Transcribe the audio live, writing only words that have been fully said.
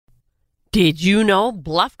Did you know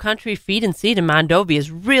Bluff Country Feed and Seed in Mondovi is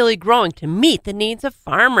really growing to meet the needs of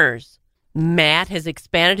farmers? Matt has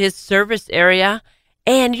expanded his service area,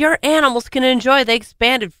 and your animals can enjoy the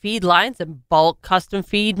expanded feed lines and bulk custom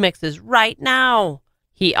feed mixes right now.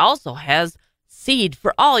 He also has seed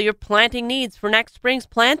for all your planting needs for next spring's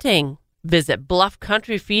planting. Visit Bluff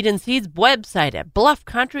Country Feed and Seed's website at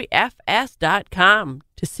bluffcountryfs.com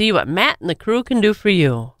to see what Matt and the crew can do for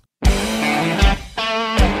you.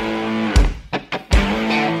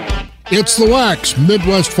 It's the Wax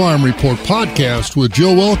Midwest Farm Report podcast with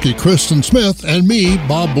Jill Welke, Kristen Smith, and me,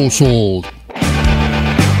 Bob Bosold.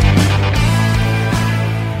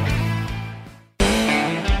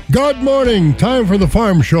 Good morning. Time for the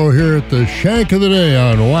Farm Show here at the Shank of the Day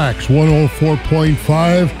on Wax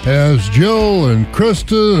 104.5 as Jill and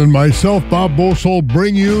Krista and myself, Bob Bosold,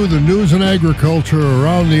 bring you the news and agriculture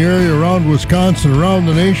around the area, around Wisconsin, around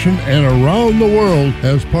the nation, and around the world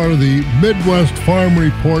as part of the Midwest Farm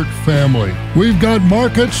Report family. We've got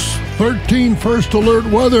markets, 13 first alert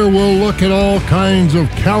weather. We'll look at all kinds of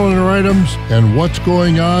calendar items and what's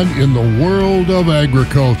going on in the world of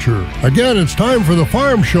agriculture. Again, it's time for the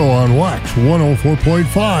Farm Show on Wax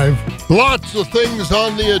 104.5. Lots of things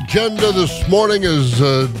on the agenda this morning as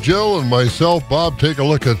Jill and myself, Bob, take a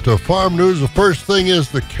look at farm news. The first thing is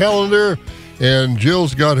the calendar, and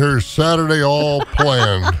Jill's got her Saturday all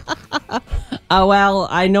planned. Well,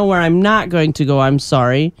 I know where I'm not going to go, I'm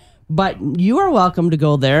sorry, but you are welcome to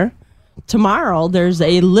go there. Tomorrow, there's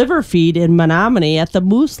a liver feed in Menominee at the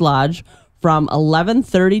Moose Lodge from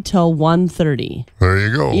 11:30 till 1:30. There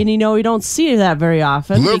you go. And you know, you don't see that very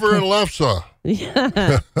often. Liver and lefse.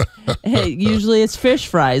 Yeah. Hey, usually it's fish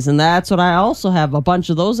fries, and that's what I also have a bunch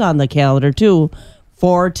of those on the calendar, too,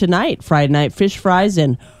 for tonight. Friday night fish fries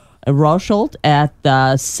in Rosholt at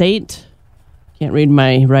St. Can't read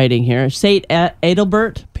my writing here. St.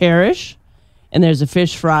 Adelbert Parish. And there's a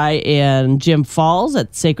fish fry in Jim Falls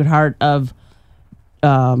at Sacred Heart of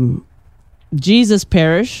Jesus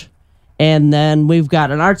Parish. And then we've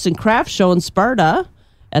got an arts and crafts show in Sparta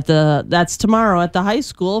that's tomorrow at the high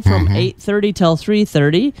school from 8:30 till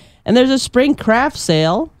 3:30. And there's a spring craft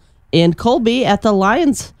sale in Colby at the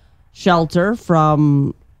Lions Shelter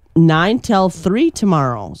from 9 till 3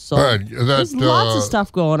 tomorrow. So there's lots of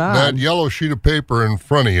stuff going on. That yellow sheet of paper in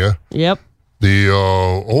front of you. Yep. The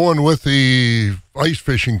Owen with the ice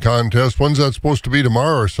fishing contest, when's that supposed to be,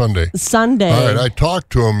 tomorrow or Sunday? Sunday. All right, I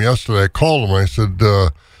talked to him yesterday. I called him. I said,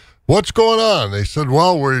 what's going on? They said,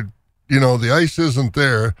 well, the ice isn't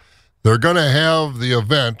there. They're going to have the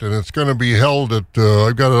event, and it's going to be held at,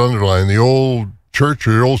 I've got it underlined, the old church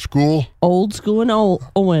or the old school? Old school in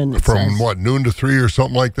Owen. From what, noon to 3 or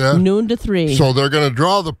something like that? Noon to 3. So they're going to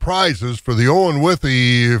draw the prizes for the Owen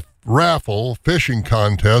Withy raffle fishing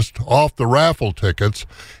contest off the raffle tickets.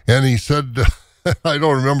 And he said, I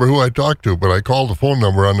don't remember who I talked to, but I called the phone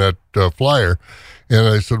number on that flyer. And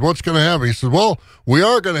I said, what's going to happen? He said, well, we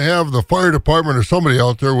are going to have the fire department or somebody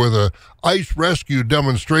out there with a ice rescue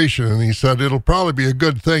demonstration. And he said, it'll probably be a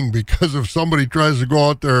good thing because if somebody tries to go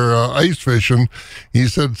out there ice fishing, he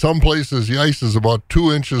said some places the ice is about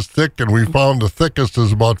 2 inches thick, and we found the thickest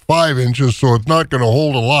is about 5 inches, so it's not going to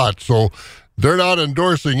hold a lot. So they're not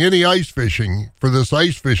endorsing any ice fishing for this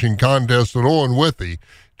ice fishing contest at Owen Withy.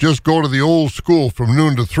 Just go to the old school from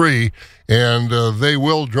noon to 3, and they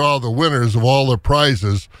will draw the winners of all the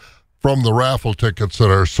prizes from the raffle tickets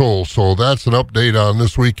that are sold. So that's an update on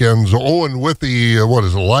this weekend's Owen Withy,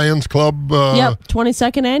 Lions Club? Yep,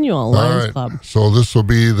 22nd annual Lions Club. So this will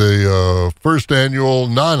be the first annual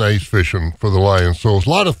non-ice fishing for the Lions. So there's a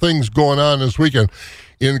lot of things going on this weekend,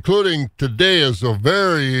 including today is a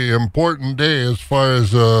very important day as far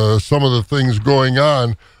as some of the things going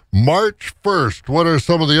on. March 1st, what are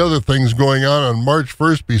some of the other things going on March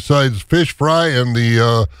 1st besides fish fry and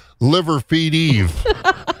the liver feed eve?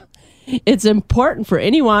 It's important for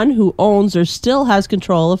anyone who owns or still has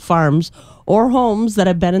control of farms or homes that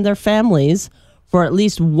have been in their families for at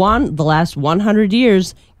least the last 100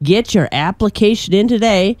 years. Get your application in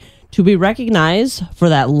today to be recognized for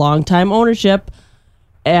that long-time ownership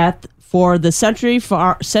for the Century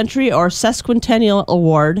or Sesquicentennial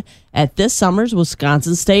Award at this summer's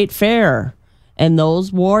Wisconsin State Fair. And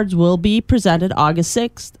those awards will be presented August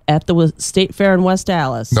 6th at the State Fair in West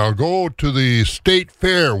Allis. Now go to the State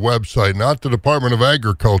Fair website, not the Department of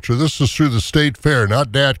Agriculture. This is through the State Fair,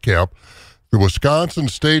 not DATCAP. The Wisconsin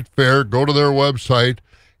State Fair, go to their website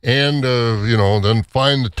and, then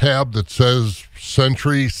find the tab that says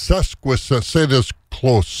Century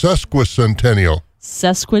Sesquicentennial.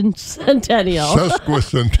 Sesquicentennial.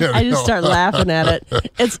 Sesquicentennial. I just start laughing at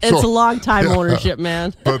it. It's a long time ownership,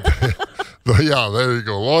 man. But yeah, there you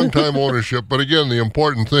go. Long time ownership. But again, the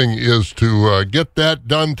important thing is to get that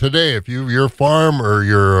done today. If your farm or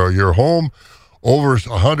your home over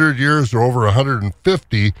 100 years or over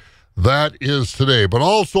 150, that is today. But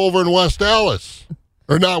also over in West Allis.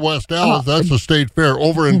 Or not West Allis, that's the state fair.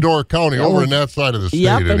 Over in Door County, over in that side of the state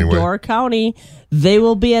anyway. In Door County, they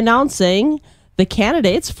will be announcing the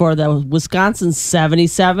candidates for the Wisconsin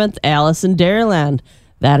 77th Allison Dairyland.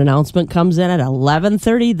 That announcement comes in at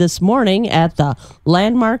 11:30 this morning at the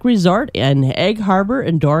Landmark Resort in Egg Harbor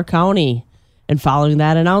in Door County. And following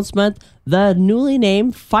that announcement, the newly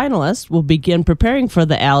named finalists will begin preparing for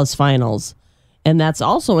the Alice Finals. And that's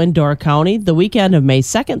also in Door County the weekend of May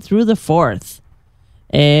 2nd through the 4th.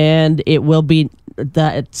 And it will be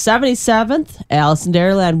the 77th Allison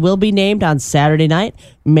Dairyland will be named on Saturday night,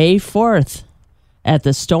 May 4th, at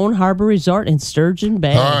the Stone Harbor Resort in Sturgeon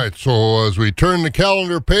Bay. All right, so as we turn the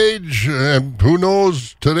calendar page, and who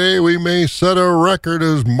knows, today we may set a record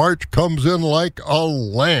as March comes in like a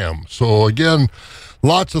lamb. So again,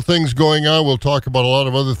 lots of things going on. We'll talk about a lot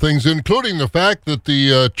of other things, including the fact that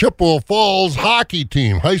the Chippewa Falls hockey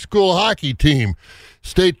team, high school hockey team,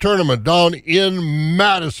 state tournament down in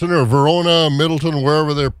Madison or Verona, Middleton,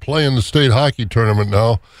 wherever they're playing the state hockey tournament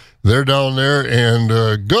now. They're down there,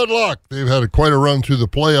 and good luck. They've had quite a run through the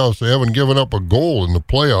playoffs. They haven't given up a goal in the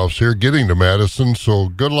playoffs here, getting to Madison, so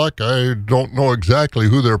good luck. I don't know exactly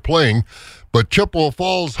who they're playing, but Chippewa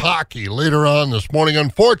Falls hockey later on this morning.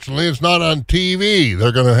 Unfortunately, it's not on TV.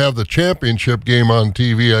 They're going to have the championship game on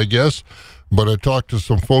TV, I guess, but I talked to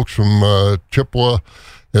some folks from Chippewa,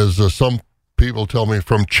 as some people tell me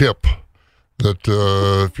from Chip, that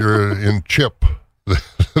if you're in Chip,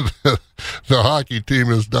 the hockey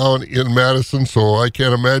team is down in Madison, so I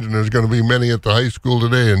can't imagine there's going to be many at the high school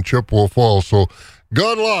today in Chippewa Falls. So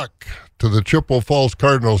good luck to the Chippewa Falls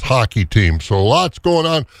Cardinals hockey team. So lots going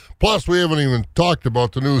on. Plus, we haven't even talked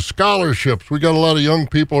about the new scholarships. We got a lot of young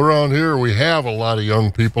people around here. We have a lot of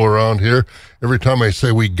young people around here. Every time I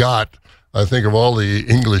say we got, I think of all the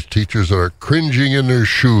English teachers that are cringing in their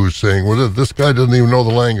shoes saying, well, this guy doesn't even know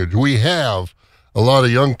the language. We have a lot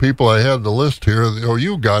of young people. I had the list here. Oh,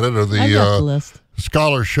 you got it. I got the list.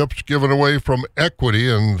 Scholarships given away from Equity,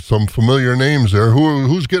 and some familiar names there.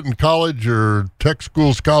 Who's getting college or tech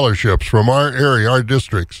school scholarships from our area, our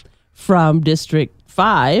districts? From District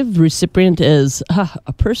 5, recipient is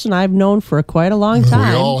a person I've known for quite a long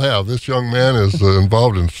time. We all have. This young man is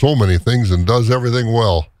involved in so many things and does everything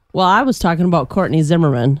well. Well, I was talking about Courtney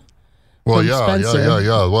Zimmerman. Well, yeah.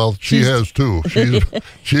 Well, she has too.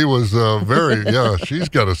 She was she's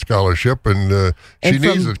got a scholarship, and she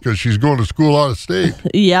needs it because she's going to school out of state.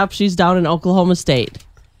 Yep, she's down in Oklahoma State.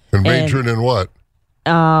 And majoring in what?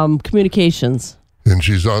 Communications. And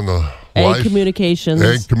she's on the Ag communications,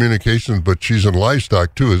 but she's in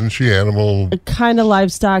livestock too, isn't she? Animal kind of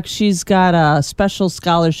livestock. She's got a special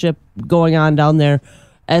scholarship going on down there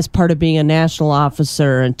as part of being a national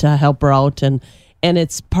officer and to help her out, and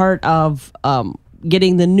it's part of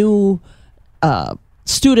getting the new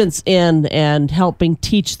students in and helping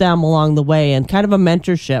teach them along the way, and kind of a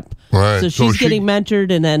mentorship. Right. So she's getting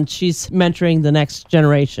mentored, and then she's mentoring the next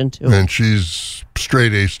generation too. And she's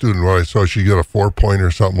straight A student. Well, I saw she got a 4-point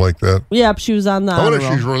or something like that. Yep, she was on the I wonder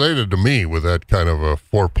if she's related to me with that kind of a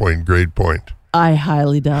 4-point grade point. I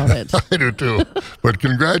highly doubt it. I do too. But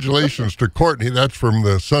congratulations to Courtney. That's from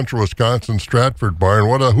the Central Wisconsin Stratford Barn.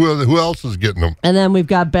 Who else is getting them? And then we've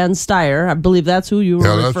got Ben Steyer. I believe that's who you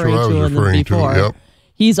were referring to. Yep.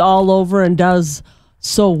 He's all over and does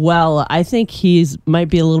so well. I think might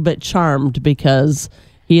be a little bit charmed because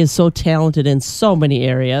he is so talented in so many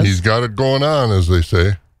areas. He's got it going on, as they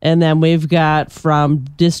say. And then we've got from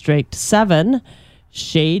District 7,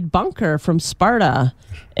 Shade Bunker from Sparta,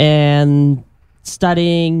 and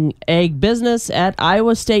studying ag business at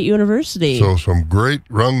Iowa State University. So some great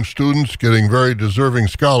young students getting very deserving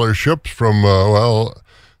scholarships from,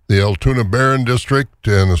 the Altoona Barron District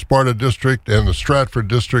and the Sparta District and the Stratford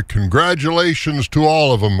District. Congratulations to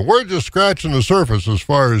all of them. We're just scratching the surface as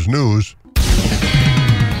far as news.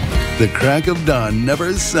 The crack of dawn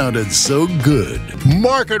never sounded so good.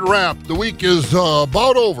 Market wrap. The week is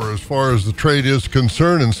about over as far as the trade is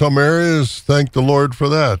concerned in some areas. Thank the Lord for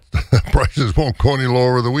that. Prices won't go any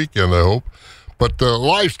lower the weekend, I hope. But the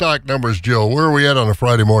livestock numbers, Jill, where are we at on a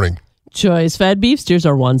Friday morning? Choice fed beef steers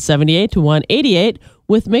are 178 to 188,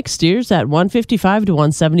 with mixed steers at 155 to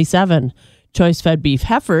 177. Choice fed beef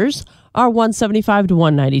heifers are 175 to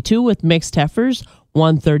 192, with mixed heifers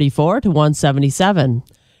 134 to 177.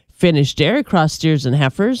 Finished dairy cross steers and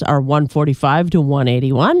heifers are $145 to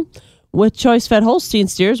 $181, with choice fed Holstein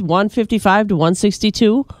steers $155 to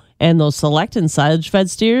 $162, and those select and silage fed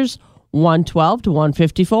steers $112 to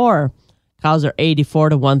 $154. Cows are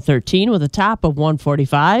 $84 to $113 with a top of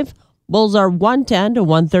 $145. Bulls are $110 to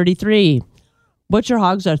 $133. Butcher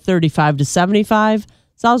hogs are $35 to $75.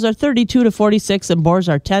 Sows are $32 to $46, and boars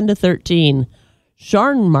are $10 to $13.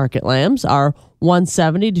 Shorn market lambs are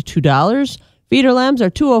 $170 to $2. Feeder lambs are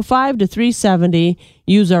 $205 to $370.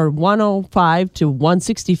 Ewes are $105 to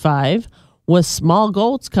 $165. With small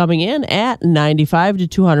goats coming in at $95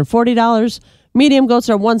 to $240. Medium goats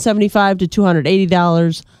are $175 to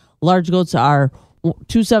 $280. Large goats are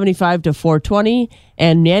 $275 to $420,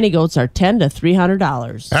 and nanny goats are $10 to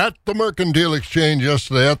 $300. At the Mercantile Exchange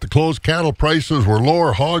yesterday, at the close, cattle prices were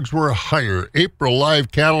lower, hogs were higher. April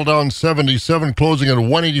live cattle down 77, closing at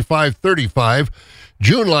 185.35.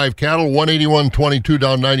 June live cattle 181.22,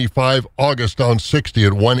 down 95. August down 60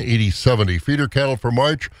 at 180.70. Feeder cattle for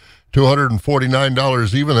March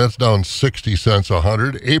 $249 even. That's down 60 cents a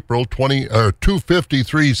hundred. April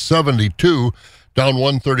 253.72. Down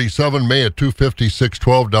 137, May at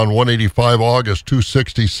 256.12, down 185, August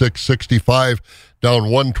 266.65,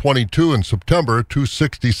 down 122, in September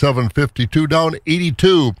 267.52, down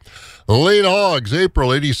 82. Late hogs, April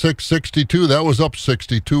 86.62, that was up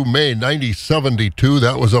 62. May 90.72,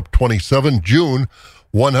 that was up 27. June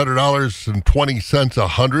 $100.20 a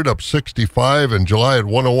hundred, up 65, and July at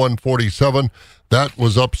 101.47, that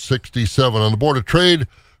was up 67. On the Board of Trade,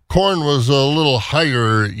 corn was a little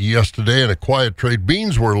higher yesterday in a quiet trade.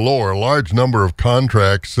 Beans were lower, a large number of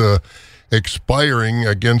contracts expiring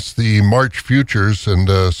against the March futures, and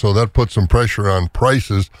so that put some pressure on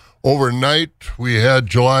prices. Overnight, we had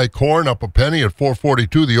July corn up a penny at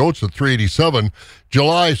 $4.42, the oats at $3.87.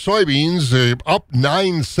 July soybeans up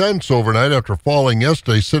 9 cents overnight after falling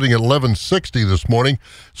yesterday, sitting at $11.60 this morning.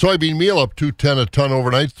 Soybean meal up $2.10 a ton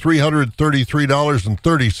overnight,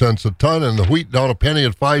 $333.30 a ton, and the wheat down a penny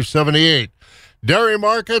at $5.78. Dairy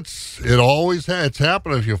markets, it's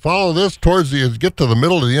happened. If you follow this get to the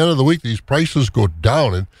middle to the end of the week, these prices go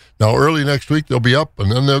down. And now early next week, they'll be up,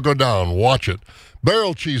 and then they'll go down. Watch it.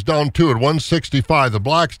 Barrel cheese down 2 at $1.65. The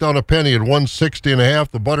black's down a penny at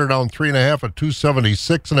 $1.60.5. The butter down 3.5 at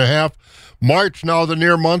 $2.76.5. March, now the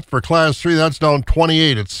near month for Class 3, that's down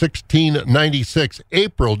 28 at $16.96.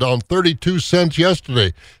 April down 32 cents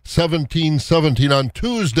yesterday, $17.17. On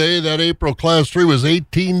Tuesday, that April Class 3 was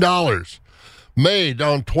 $18. May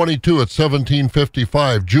down 22 at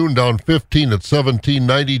 $17.55. June down 15 at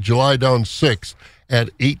 $17.90. July down 6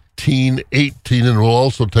 at $18.18. And we'll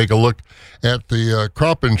also take a look at the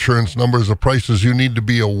crop insurance numbers, the prices you need to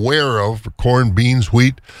be aware of for corn, beans,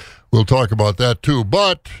 wheat. We'll talk about that too.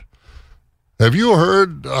 But have you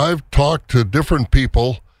heard, I've talked to different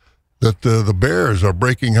people that the bears are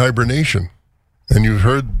breaking hibernation. And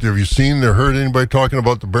have you seen or heard anybody talking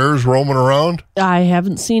about the bears roaming around? I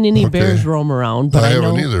haven't seen any bears roam around. But I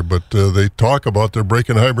haven't either, but they talk about they're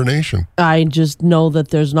breaking hibernation. I just know that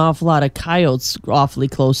there's an awful lot of coyotes awfully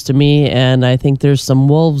close to me, and I think there's some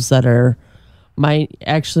wolves that are... My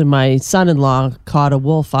son-in-law caught a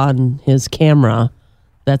wolf on his camera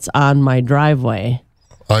that's on my driveway.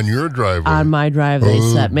 On your driveway? On my driveway.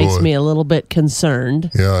 So that makes me a little bit concerned.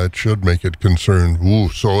 Yeah, it should make it concerned. Ooh,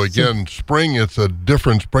 so again, spring, it's a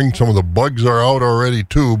different spring. Some of the bugs are out already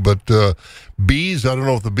too, but bees, I don't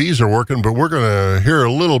know if the bees are working, but we're going to hear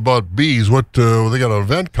a little about bees. They got an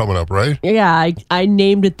event coming up, right? Yeah, I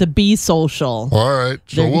named it the Bee Social. All right,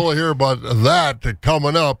 so we'll hear about that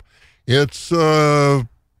coming up. It's,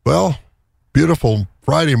 beautiful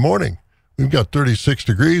Friday morning. We've got 36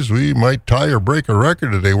 degrees. We might tie or break a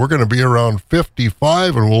record today. We're going to be around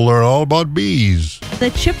 55, and we'll learn all about bees. The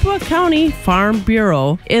Chippewa County Farm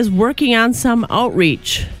Bureau is working on some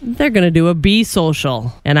outreach. They're going to do a bee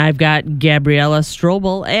social. And I've got Gabriella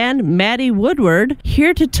Strobel and Maddie Woodward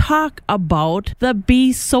here to talk about the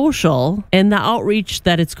bee social and the outreach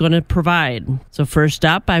that it's going to provide. So first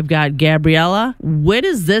up, I've got Gabriella. When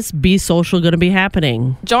is this bee social going to be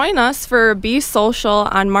happening? Join us for Bee Social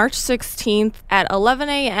on March 16th at 11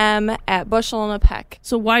 a.m. at Bushel and a Peck.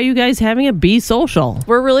 So why are you guys having a bee social?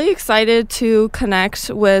 We're really excited to connect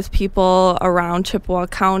with people around Chippewa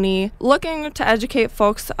County, looking to educate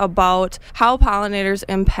folks about how pollinators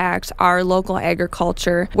impact our local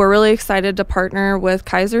agriculture. We're really excited to partner with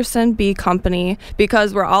Kaiserson Bee Company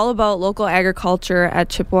because we're all about local agriculture at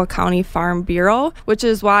Chippewa County Farm Bureau, which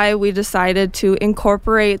is why we decided to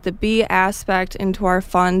incorporate the bee aspect into our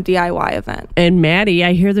fun DIY event. And Maddie,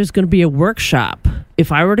 I hear there's going to be a workshop.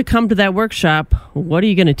 If I were to come to that workshop, what are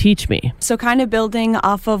you going to teach me? So kind of building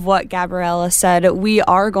off of what Gabriella said, we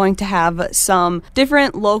are going to have some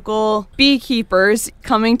different local beekeepers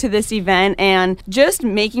coming to this event and just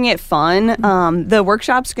making it fun. The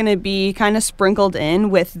workshop's going to be kind of sprinkled in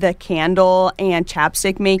with the candle and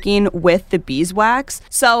chapstick making with the beeswax.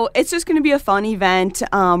 So it's just going to be a fun event.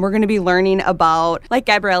 We're going to be learning about, like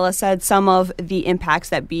Gabriella said, some of the impacts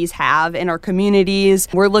that bees have in our communities.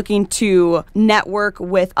 We're looking to network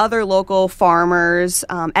with other local farmers,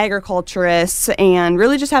 agriculturists, and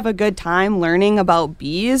really just have a good time learning about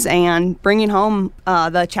bees and bringing home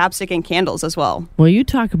the chapstick and candles as well. Well, you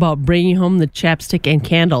talk about bringing home the chapstick and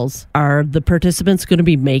candles. Are the participants going to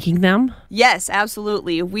be making them? Yes,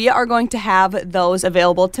 absolutely. We are going to have those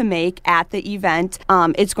available to make at the event.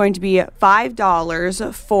 It's going to be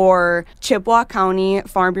 $5 for Chippewa County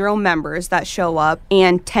Farm Bureau members that show up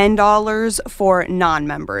and $10 for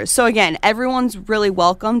non-members. So again, everyone's really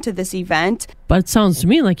welcome to this event. But it sounds to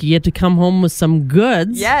me like you get to come home with some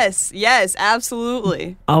goods. Yes,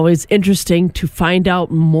 absolutely. Always interesting to find out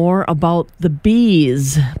more about the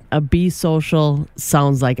bees. A bee social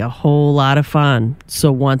sounds like a whole lot of fun.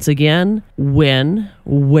 So once again, when,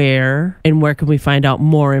 where, and where can we find out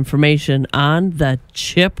more information on the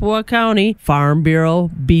Chippewa County Farm Bureau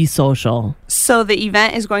Bee Social? So the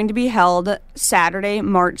event is going to be held Saturday,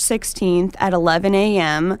 March 16th at 11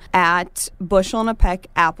 a.m. at Bushel and a Peck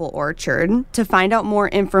Apple Orchard. To find out more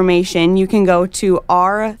information, you can go to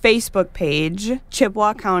our Facebook page,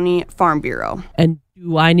 Chippewa County Farm Bureau. And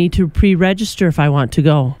do I need to pre-register if I want to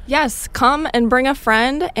go? Yes, come and bring a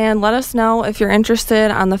friend and let us know if you're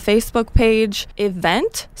interested on the Facebook page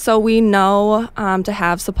event so we know to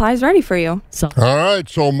have supplies ready for you. So, All right,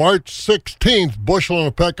 so March 16th, Bushel and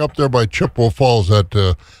a Peck up there by Chippewa Falls.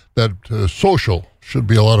 That social should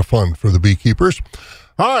be a lot of fun for the beekeepers.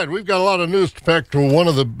 All right, we've got a lot of news. In fact, one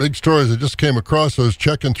of the big stories I just came across, I was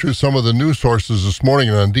checking through some of the news sources this morning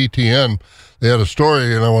on DTN. They had a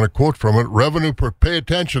story, and I want to quote from it. Pay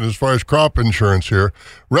attention as far as crop insurance here.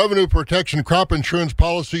 Revenue protection crop insurance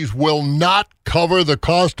policies will not cover the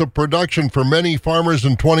cost of production for many farmers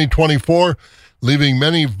in 2024, leaving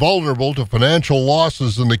many vulnerable to financial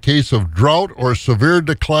losses in the case of drought or severe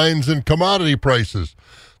declines in commodity prices.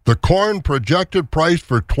 The corn projected price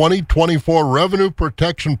for 2024 revenue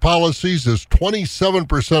protection policies is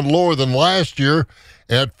 27% lower than last year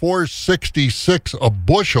at $4.66 a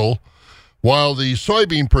bushel, while the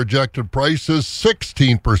soybean projected price is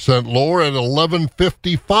 16% lower at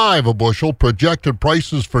 $11.55 a bushel. Projected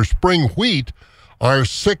prices for spring wheat are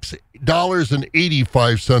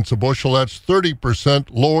 $6.85 a bushel. That's 30%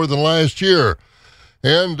 lower than last year.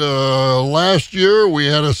 And last year, we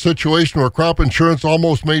had a situation where crop insurance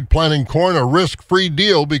almost made planting corn a risk-free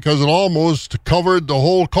deal because it almost covered the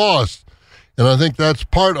whole cost. And I think that's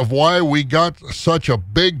part of why we got such a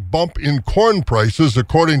big bump in corn prices,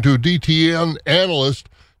 according to DTN analyst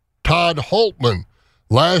Todd Holtman.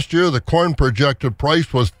 Last year, the corn projected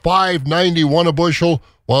price was $5.91 a bushel,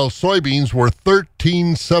 while soybeans were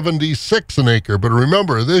 $13.76 an acre. But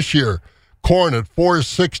remember, this year, corn at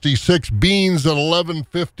 $4.66, beans at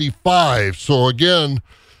 $11.55. So again,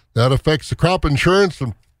 that affects the crop insurance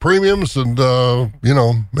and premiums, and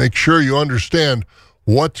make sure you understand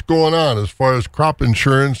what's going on as far as crop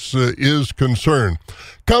insurance is concerned.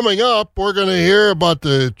 Coming up, we're going to hear about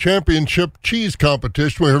the championship cheese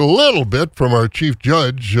competition. We heard a little bit from our chief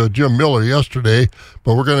judge, Jim Miller, yesterday,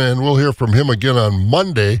 but we'll hear from him again on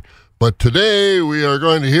Monday. But today we are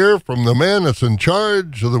going to hear from the man that's in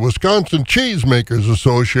charge of the Wisconsin Cheesemakers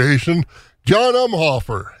Association, John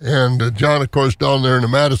Umhofer. And John, of course, down there in the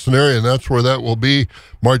Madison area, and that's where that will be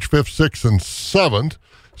March 5th, 6th, and 7th.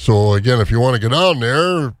 So, again, if you want to get down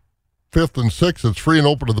there, 5th and 6th, it's free and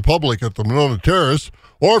open to the public at the Monona Terrace.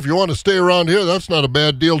 Or if you want to stay around here, that's not a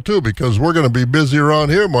bad deal, too, because we're going to be busy around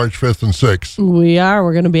here March 5th and 6th. We are.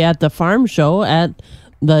 We're going to be at the farm show at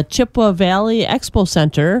the Chippewa Valley Expo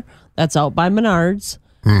Center. That's out by Menards.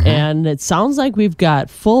 Mm-hmm. And it sounds like we've got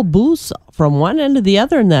full booths from one end to the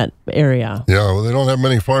other in that area. Yeah, well, they don't have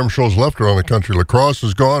many farm shows left around the country. La Crosse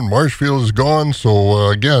is gone. Marshfield is gone. So,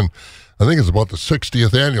 again, I think it's about the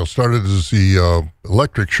 60th annual. Started as the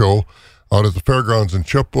electric show out at the fairgrounds in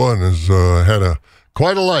Chippewa and has had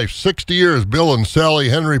quite a life. 60 years. Bill and Sally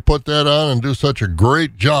Henry put that on and do such a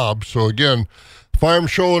great job. So, again, Farm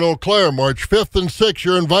Show in Eau Claire, March 5th and 6th.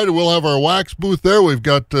 You're invited. We'll have our wax booth there. We've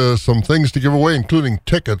got some things to give away, including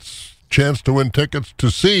tickets. Chance to win tickets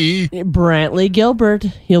to see Brantley Gilbert.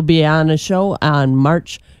 He'll be on a show on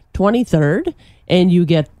March 23rd, and you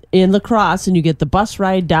get in La Crosse, and you get the bus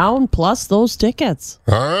ride down plus those tickets.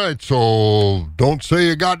 All right, so don't say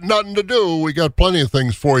you got nothing to do. We got plenty of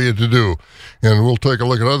things for you to do. And we'll take a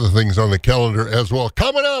look at other things on the calendar as well.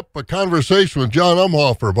 Coming up, a conversation with John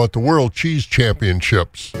Umhofer about the World Cheese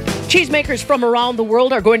Championships. Cheesemakers from around the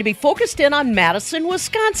world are going to be focused in on Madison,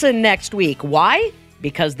 Wisconsin next week. Why?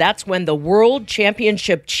 Because that's when the World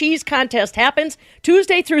Championship Cheese Contest happens,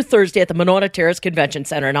 Tuesday through Thursday at the Monona Terrace Convention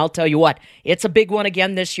Center. And I'll tell you what, it's a big one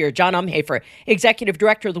again this year. John Umhofer, Executive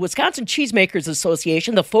Director of the Wisconsin Cheesemakers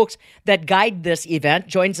Association, the folks that guide this event,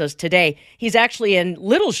 joins us today. He's actually in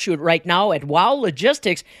Little Chute right now at Wow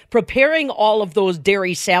Logistics, preparing all of those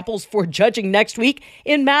dairy samples for judging next week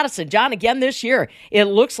in Madison. John, again this year, it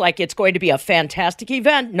looks like it's going to be a fantastic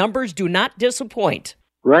event. Numbers do not disappoint.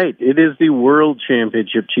 Right. It is the World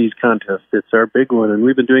Championship Cheese Contest. It's our big one, and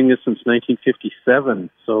we've been doing this since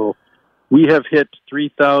 1957. So we have hit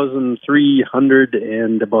 3,300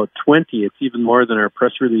 and about 20. It's even more than our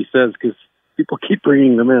press release says because people keep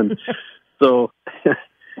bringing them in. So,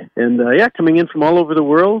 and coming in from all over the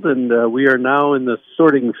world, and we are now in the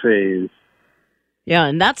sorting phase. Yeah,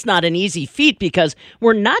 and that's not an easy feat because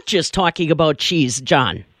we're not just talking about cheese,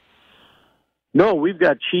 John. No, we've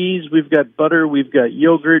got cheese, we've got butter, we've got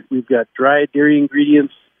yogurt, we've got dry dairy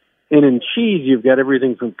ingredients. And in cheese, you've got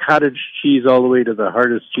everything from cottage cheese all the way to the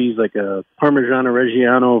hardest cheese like a Parmigiano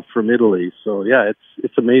Reggiano from Italy. So, yeah,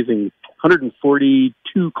 it's amazing.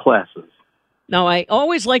 142 classes. Now, I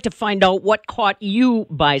always like to find out what caught you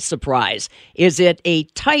by surprise. Is it a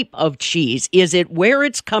type of cheese? Is it where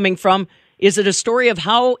it's coming from? Is it a story of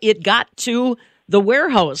how it got to the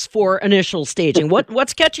warehouse for initial staging?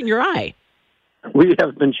 What's catching your eye? We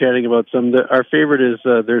have been chatting about some. Our favorite is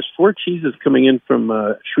there's 4 cheeses coming in from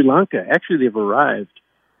Sri Lanka. Actually, they've arrived.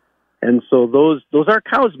 And so those are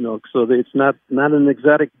cow's milk, so it's not an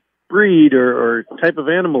exotic breed or type of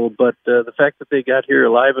animal, but the fact that they got here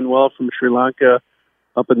alive and well from Sri Lanka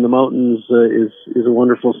up in the mountains is a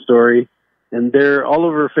wonderful story. And they're all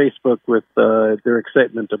over Facebook with their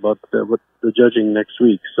excitement about what the judging next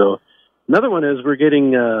week. So another one is we're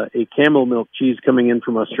getting a camel milk cheese coming in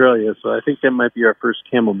from Australia, so I think that might be our first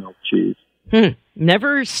camel milk cheese.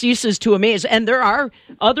 Never ceases to amaze. And there are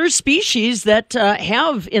other species that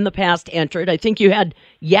have in the past entered. I think you had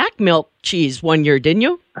yak milk cheese one year, didn't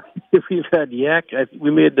you? We've had yak.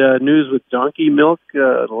 We made news with donkey milk.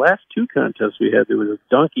 The last 2 contests we had, there was a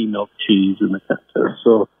donkey milk cheese in the contest.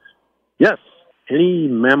 So, yes, any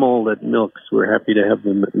mammal that milks, we're happy to have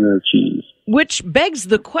them in the cheese. Which begs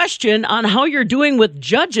the question on how you're doing with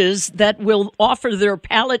judges that will offer their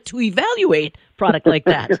palate to evaluate product like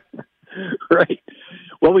that. Right.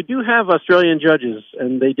 Well, we do have Australian judges,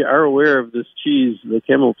 and they are aware of this cheese, the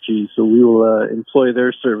camel cheese, so we will employ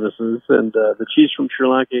their services. And the cheese from Sri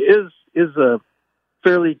Lanka is a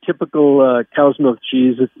fairly typical cow's milk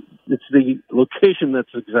cheese. It's the location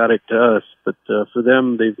that's exotic to us, but for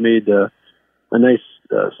them, they've made a nice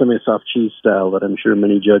semi-soft cheese style that I'm sure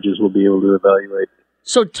many judges will be able to evaluate.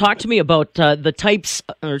 So talk to me about the types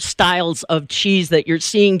or styles of cheese that you're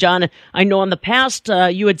seeing, John. I know in the past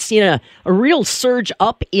you had seen a real surge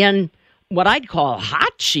up in what I'd call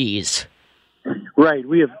hot cheese. Right.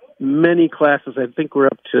 We have many classes. I think we're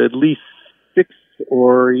up to at least 6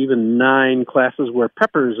 or even 9 classes where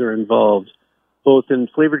peppers are involved, both in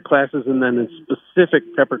flavored classes and then in specific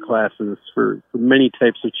pepper classes for many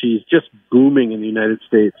types of cheese, just booming in the United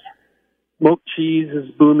States. Smoked cheese is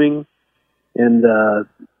booming. And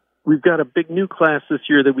we've got a big new class this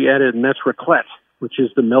year that we added, and that's raclette, which is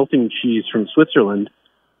the melting cheese from Switzerland.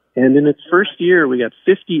 And in its first year, we got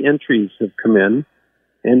 50 entries have come in,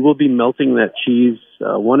 and we'll be melting that cheese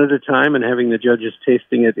one at a time and having the judges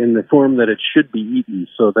tasting it in the form that it should be eaten.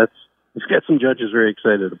 So it's got some judges very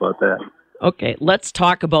excited about that. Okay, let's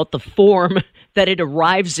talk about the form that it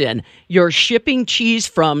arrives in. You're shipping cheese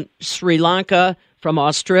from Sri Lanka, from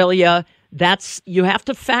Australia. You have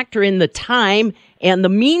to factor in the time and the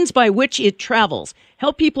means by which it travels.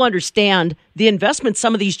 Help people understand the investment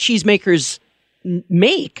some of these cheesemakers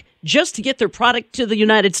make just to get their product to the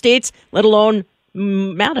United States, let alone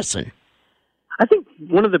Madison. I think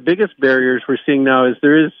one of the biggest barriers we're seeing now is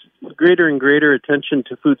there is greater and greater attention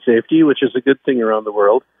to food safety, which is a good thing around the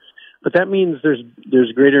world. But that means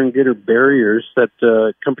there's greater and greater barriers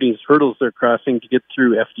that companies, hurdles they're crossing to get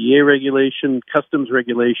through FDA regulation, customs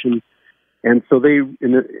regulation. And so they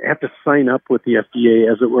have to sign up with the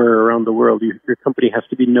FDA, as it were, around the world. Your company has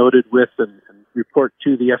to be noted with and report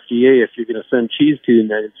to the FDA if you're going to send cheese to the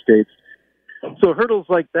United States. So hurdles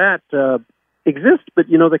like that exist, but,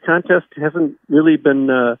 the contest hasn't really been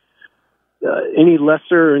any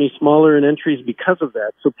lesser or any smaller in entries because of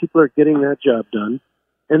that. So people are getting that job done.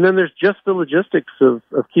 And then there's just the logistics of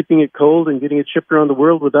keeping it cold and getting it shipped around the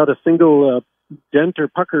world without a single dent or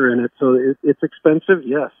pucker in it. So it's expensive,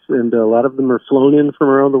 yes. And a lot of them are flown in from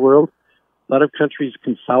around the world. A lot of countries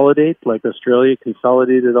consolidate, like Australia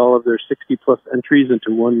consolidated all of their 60-plus entries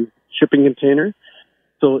into one shipping container.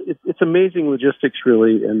 So it's amazing logistics,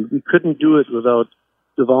 really, and we couldn't do it without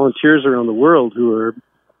the volunteers around the world who are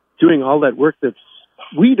doing all that work that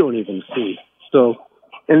we don't even see. So,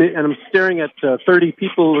 and I'm staring at 30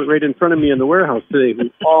 people right in front of me in the warehouse today who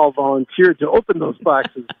all volunteered to open those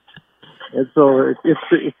boxes. And so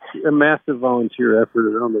it's a massive volunteer effort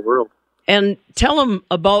around the world. And tell them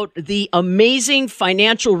about the amazing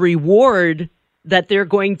financial reward that they're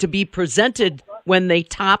going to be presented when they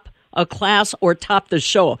top a class or top the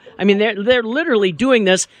show. I mean, they're literally doing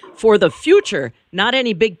this for the future, not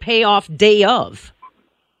any big payoff day of.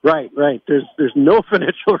 Right. There's no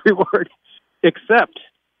financial reward, except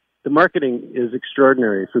the marketing is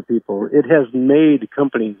extraordinary for people. It has made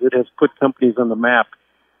companies. It has put companies on the map.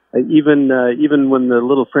 Even when the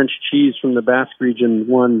little French cheese from the Basque region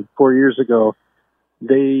won 4 years ago,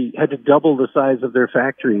 they had to double the size of their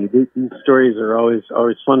factory. These stories are always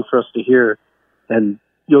fun for us to hear. And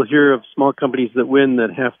you'll hear of small companies that win that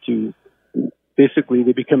have to, basically,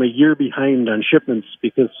 they become a year behind on shipments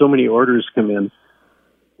because so many orders come in.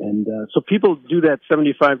 And so people do that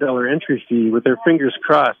 $75 entry fee with their fingers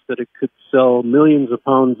crossed that it could sell millions of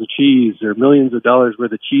pounds of cheese or millions of dollars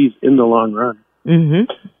worth of cheese in the long run.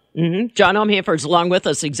 Mm-hmm. John Umhofer is along with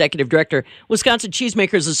us, Executive Director, Wisconsin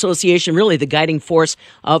Cheesemakers Association, really the guiding force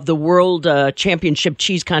of the World Championship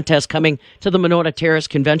Cheese Contest coming to the Monona Terrace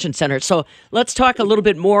Convention Center. So let's talk a little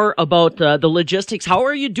bit more about the logistics. How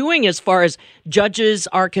are you doing as far as judges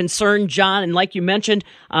are concerned, John? And like you mentioned,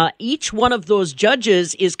 each one of those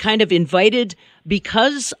judges is kind of invited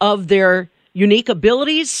because of their unique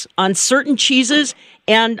abilities on certain cheeses.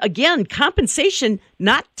 And again, compensation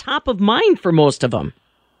not top of mind for most of them.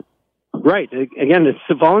 Right. Again, it's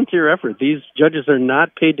a volunteer effort. These judges are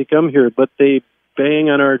not paid to come here, but they bang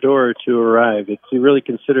on our door to arrive. It's really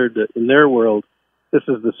considered, in their world, this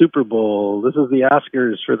is the Super Bowl, this is the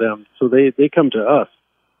Oscars for them. So they come to us,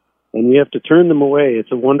 and we have to turn them away.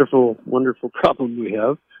 It's a wonderful, wonderful problem we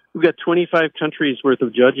have. We've got 25 countries worth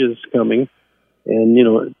of judges coming,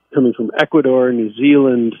 and, coming from Ecuador, New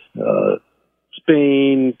Zealand,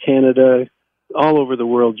 Spain, Canada, all over the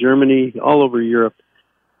world, Germany, all over Europe.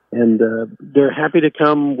 And they're happy to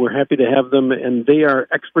come. We're happy to have them. And they are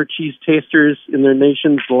expert cheese tasters in their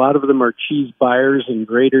nations. A lot of them are cheese buyers and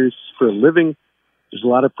graders for a living. There's a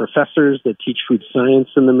lot of professors that teach food science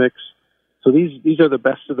in the mix. So these are the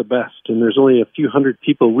best of the best. And there's only a few hundred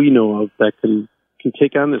people we know of that can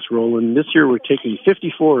take on this role. And this year we're taking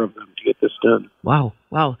 54 of them to get this done. Wow.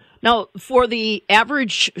 Now, for the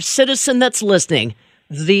average citizen that's listening,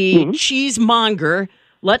 the cheesemonger,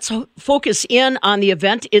 let's focus in on the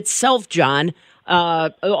event itself, John.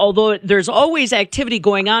 Although there's always activity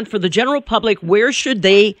going on for the general public, where should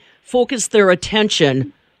they focus their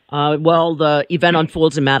attention while the event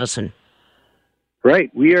unfolds in Madison?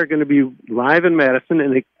 Right. We are going to be live in Madison,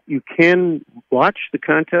 and you can watch the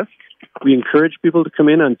contest. We encourage people to come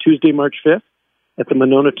in on Tuesday, March 5th at the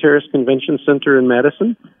Monona Terrace Convention Center in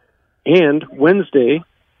Madison, and Wednesday,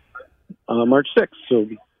 March 6th. So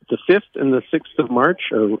the 5th and the 6th of March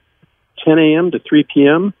are 10 a.m. to 3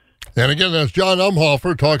 p.m. And again, that's John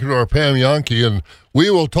Umhofer talking to our Pam Yankee, and we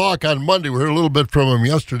will talk on Monday. We heard a little bit from him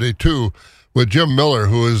yesterday, too, with Jim Miller,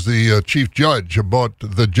 who is the chief judge, about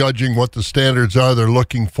the judging, what the standards are they're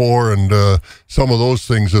looking for, and some of those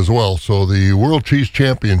things as well. So the World Cheese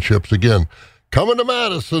Championships, again, coming to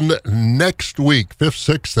Madison next week,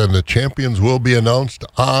 5th, 6th, and the champions will be announced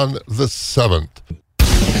on the 7th.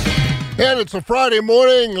 And it's a Friday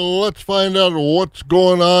morning. Let's find out what's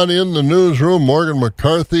going on in the newsroom. Morgan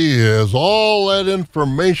McCarthy has all that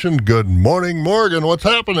information. Good morning, Morgan. What's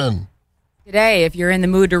happening? Today, if you're in the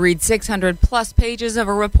mood to read 600 plus pages of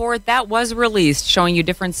a report that was released showing you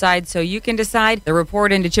different sides so you can decide, the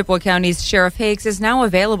report into Chippewa County's Sheriff Hakes is now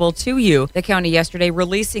available to you. The county yesterday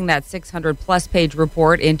releasing that 600 plus page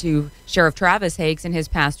report into Sheriff Travis Hakes and his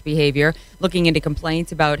past behavior, looking into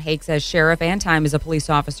complaints about Hakes as sheriff and time as a police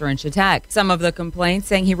officer in Chautauqua. Some of the complaints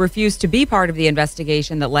saying he refused to be part of the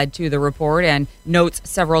investigation that led to the report, and notes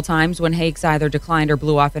several times when Hakes either declined or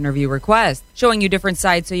blew off interview requests. Showing you different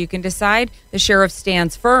sides so you can decide, the sheriff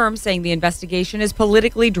stands firm, saying the investigation is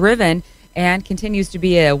politically driven and continues to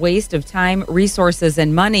be a waste of time, resources,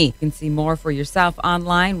 and money. You can see more for yourself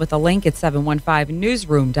online with a link at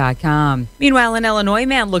 715newsroom.com. Meanwhile, an Illinois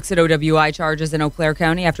man looks at OWI charges in Eau Claire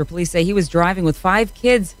County after police say he was driving with 5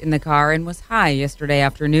 kids in the car and was high yesterday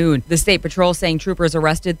afternoon. The state patrol saying troopers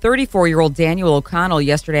arrested 34-year-old Daniel O'Connell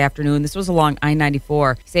yesterday afternoon. This was along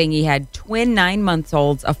I-94, saying he had twin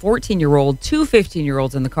 9-month-olds, a 14-year-old, 2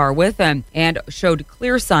 15-year-olds in the car with him, and showed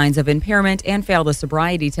clear signs of impairment and failed a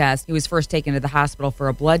sobriety test. He was first taken to the hospital for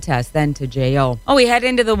a blood test, then to jail. We head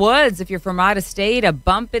into the woods. If you're from out of state, a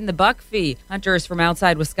bump in the buck fee. Hunters from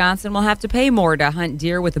outside Wisconsin will have to pay more to hunt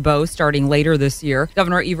deer with a bow starting later this year.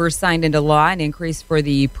 Governor Evers signed into law an increase for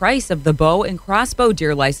the price of the bow and crossbow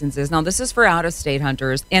deer licenses. Now, this is for out-of-state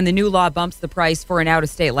hunters, and the new law bumps the price for an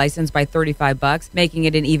out-of-state license by $35, making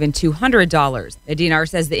it an even $200. The DNR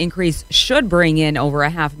says the increase should bring in over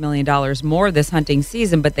 $500,000 more this hunting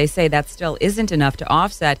season, but they say that still isn't enough to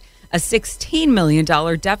offset a $16 million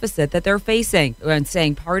deficit that they're facing. And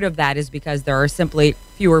saying part of that is because there are simply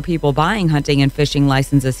fewer people buying hunting and fishing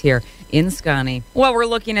licenses here in Scotty. Well, we're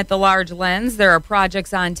looking at the large lens. There are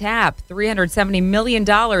projects on tap. $370 million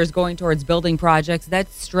going towards building projects that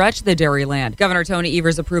stretch the Dairyland. Governor Tony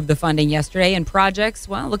Evers approved the funding yesterday, and projects,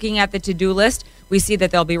 well, looking at the to-do list, we see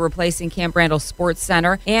that they'll be replacing Camp Randall Sports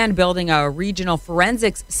Center and building a regional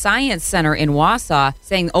forensics science center in Wausau,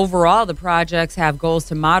 saying overall the projects have goals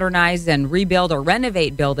to modernize and rebuild or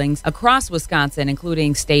renovate buildings across Wisconsin,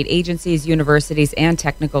 including state agencies, universities, and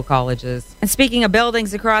technical colleges. And speaking of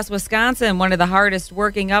buildings across Wisconsin, one of the hardest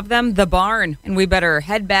working of them, the barn. And we better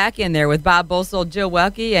head back in there with Bob Bosold, Jill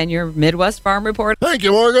Welke, and your Midwest Farm Report. Thank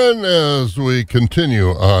you, Morgan, as we continue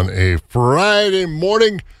on a Friday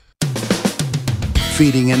morning.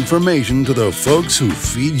 Feeding information to the folks who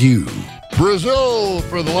feed you. Brazil,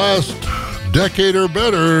 for the last decade or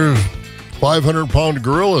better, 500-pound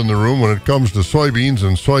gorilla in the room when it comes to soybeans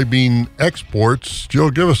and soybean exports. Jill,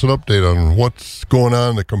 give us an update on what's going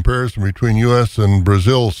on, the comparison between U.S. and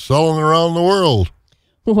Brazil selling around the world.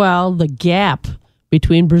 Well, the gap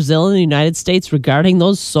between Brazil and the United States regarding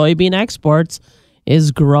those soybean exports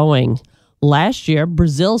is growing. Last year,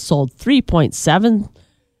 Brazil sold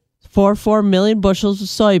 3.744 million bushels of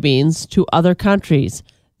soybeans to other countries.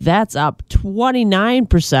 That's up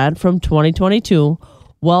 29% from 2022,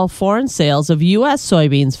 while foreign sales of U.S.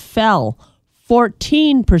 soybeans fell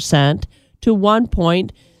 14% to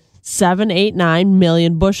 1.789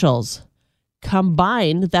 million bushels.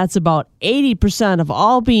 Combined, that's about 80% of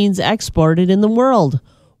all beans exported in the world,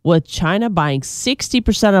 with China buying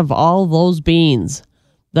 60% of all those beans.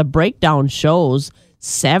 The breakdown shows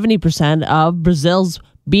 70% of Brazil's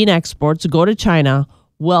bean exports go to China,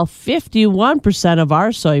 while 51% of our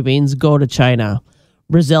soybeans go to China.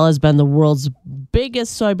 Brazil has been the world's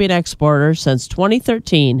biggest soybean exporter since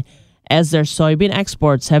 2013, as their soybean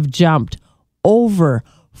exports have jumped over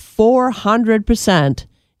 400%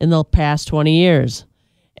 in the past 20 years.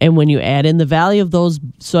 And when you add in the value of those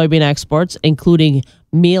soybean exports, including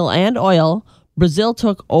meal and oil, Brazil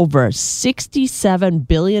took over $67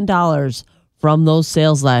 billion from those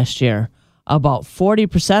sales last year, about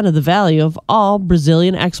 40% of the value of all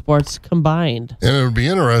Brazilian exports combined. And it would be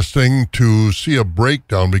interesting to see a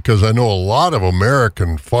breakdown, because I know a lot of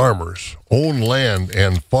American farmers own land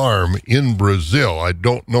and farm in Brazil. I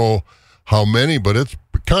don't know how many, but it's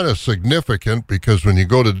kind of significant, because when you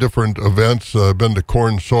go to different events, I've been to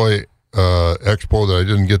Corn Soy Expo that I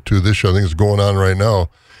didn't get to this year. I think it's going on right now.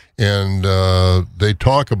 And they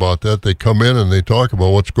talk about that. They come in and they talk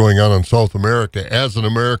about what's going on in South America as an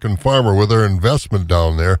American farmer with their investment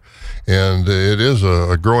down there. And it is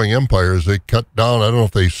a growing empire as they cut down. I don't know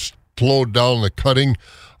if they slowed down the cutting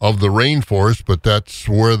of the rainforest, but that's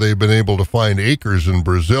where they've been able to find acres in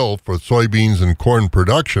Brazil for soybeans and corn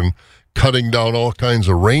production, cutting down all kinds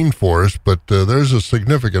of rainforest. But there's a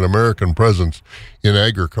significant American presence in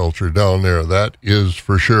agriculture down there. That is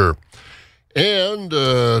for sure. And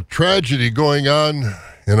tragedy going on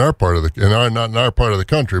in our part of not in our part of the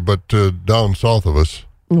country, but down south of us.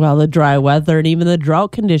 Well, the dry weather and even the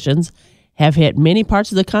drought conditions have hit many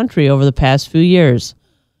parts of the country over the past few years.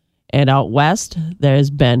 And out west,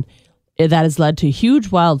 that has led to huge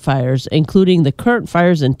wildfires, including the current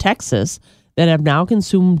fires in Texas that have now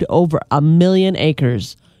consumed over 1 million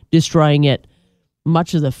acres, destroying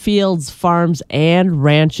much of the fields, farms, and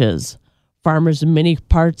ranches. Farmers in many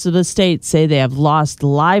parts of the state say they have lost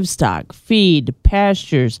livestock, feed,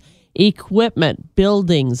 pastures, equipment,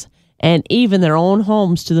 buildings, and even their own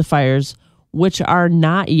homes to the fires, which are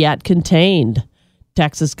not yet contained.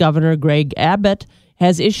 Texas Governor Greg Abbott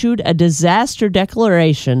has issued a disaster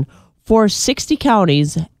declaration for 60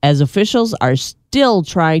 counties as officials are still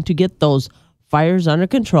trying to get those fires under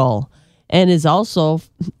control and also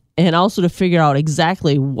to figure out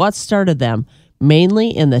exactly what started them, mainly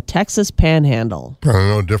in the Texas Panhandle. I don't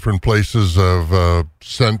know, different places have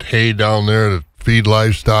sent hay down there to feed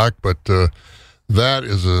livestock, but that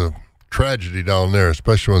is a tragedy down there,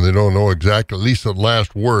 especially when they don't know exactly, at least at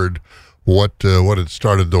last word, what had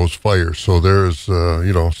started those fires. So there's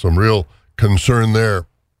some real concern there.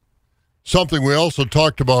 Something we also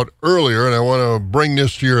talked about earlier, and I want to bring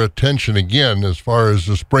this to your attention again, as far as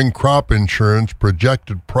the spring crop insurance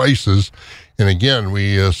projected prices. And again,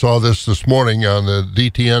 we saw this morning on the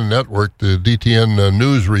DTN network, the DTN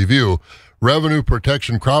News Review. Revenue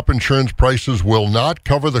protection crop insurance prices will not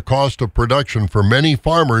cover the cost of production for many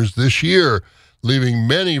farmers this year, leaving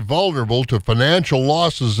many vulnerable to financial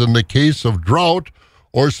losses in the case of drought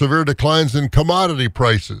or severe declines in commodity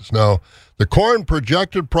prices. Now, the corn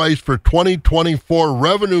projected price for 2024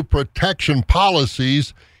 revenue protection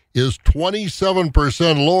policies is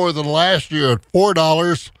 27% lower than last year at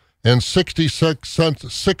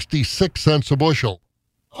 $4.66 a bushel.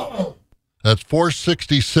 That's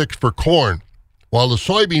 $4.66 for corn, while the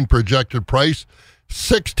soybean projected price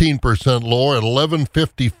 16% lower at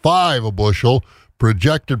 $11.55 a bushel.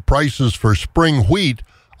 Projected prices for spring wheat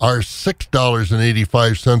are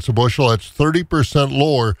 $6.85 a bushel. That's 30%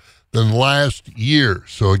 lower than last year.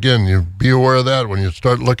 So again, you be aware of that when you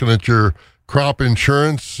start looking at your crop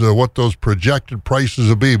insurance, what those projected prices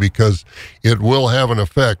will be, because it will have an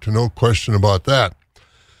effect, no question about that.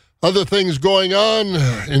 Other things going on,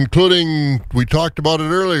 including, we talked about it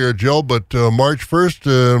earlier, Joe, but March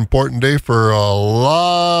 1st, an important day for a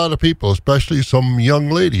lot of people, especially some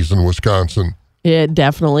young ladies in Wisconsin. It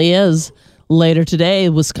definitely is. Later today,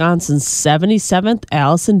 Wisconsin's 77th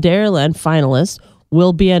Allison Dairyland finalist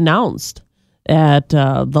will be announced at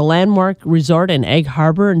the Landmark Resort in Egg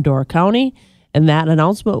Harbor in Door County, and that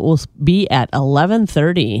announcement will be at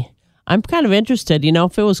 11:30. I'm kind of interested.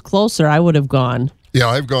 If it was closer, I would have gone. Yeah,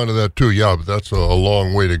 I've gone to that too. Yeah, but that's a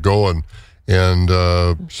long way to go, and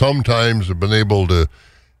sometimes I've been able to,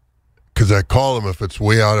 because I call them if it's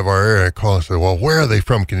way out of our area. I call and say, well, where are they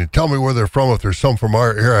from? Can you tell me where they're from? If there's some from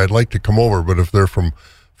our area, I'd like to come over. But if they're from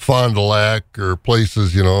Fond du Lac or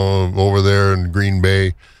places, over there in Green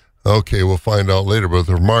Bay, okay, we'll find out later. But if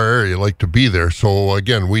they're from our area, I'd like to be there. So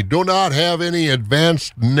again, we do not have any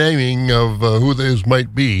advanced naming of who these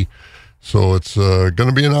might be. So it's going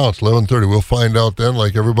to be announced 11:30. We'll find out then,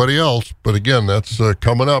 like everybody else. But again, that's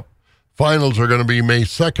coming up. Finals are going to be May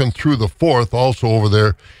 2nd through the 4th, also over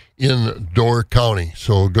there in Door County.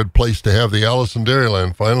 So a good place to have the Allison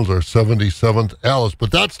Dairyland Finals, our 77th Alice.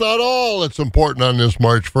 But that's not all that's important on this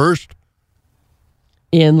March 1st.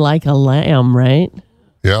 In like a lamb, right?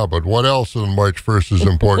 Yeah, but what else on March 1st is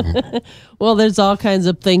important? Well, there's all kinds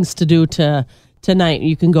of things to do tonight.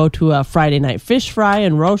 You can go to a Friday night fish fry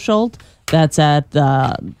in Rosholt. That's at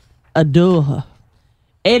Adabert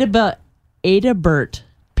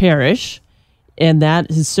Parish, and that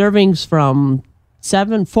is servings from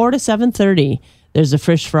 4 to 7:30. There's a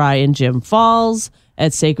fish fry in Jim Falls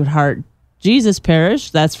at Sacred Heart Jesus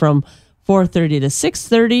Parish. That's from 4:30 to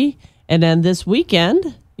 6:30. And then this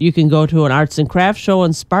weekend, you can go to an arts and crafts show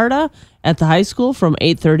in Sparta at the high school from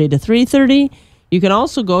 8:30 to 3:30. You can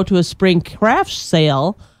also go to a spring craft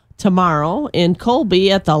sale tomorrow in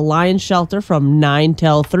Colby at the Lion Shelter from 9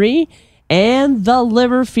 till 3. And the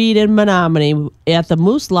liver feed in Menominee at the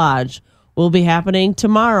Moose Lodge will be happening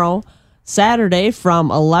tomorrow, Saturday,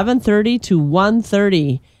 from 11:30 to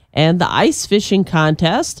 1:30. And the ice fishing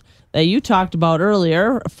contest that you talked about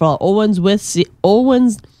earlier for Owens Withey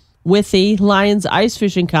Lions Ice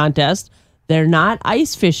Fishing Contest, they're not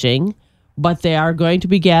ice fishing, but they are going to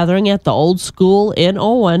be gathering at the old school in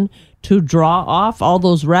Owen to draw off all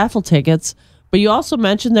those raffle tickets. But you also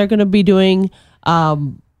mentioned they're going to be doing fire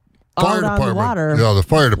department. On the water. Yeah, the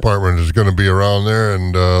fire department is going to be around there,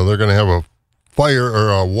 and they're going to have a fire or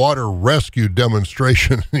a water rescue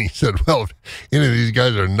demonstration. And he said, well, if any of these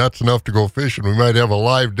guys are nuts enough to go fishing, we might have a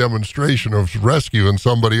live demonstration of rescuing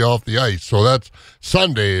somebody off the ice. So that's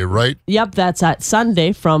Sunday, right? Yep, that's at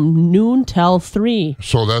Sunday from noon till 3.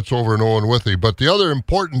 So that's over in Owen Withey. But the other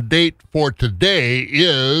important date for today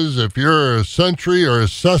is, if you're a century or a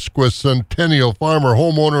sesquicentennial farmer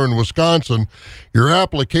homeowner in Wisconsin, your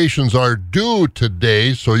applications are due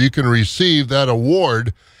today, so you can receive that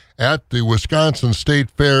award at the Wisconsin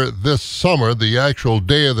State Fair this summer. The actual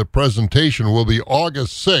day of the presentation will be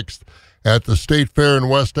August 6th at the State Fair in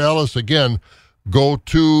West Allis. Again, go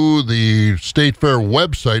to the State Fair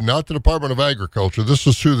website, not the Department of Agriculture. This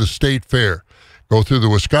is through the State Fair. Go through the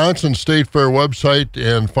Wisconsin State Fair website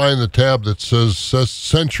and find the tab that says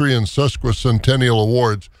Century and Sesquicentennial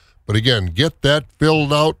Awards. But again, get that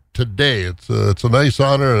filled out today. It's a nice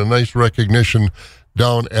honor and a nice recognition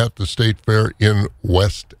down at the State Fair in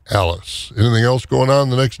West Allis. Anything else going on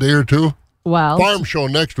the next day or two? Well, Farm show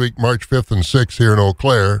next week, March 5th and 6th here in Eau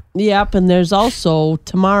Claire. Yep, and there's also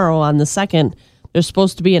tomorrow on the 2nd, there's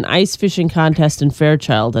supposed to be an ice fishing contest in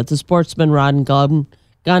Fairchild at the Sportsman Rod and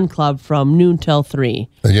Gun Club from noon till 3.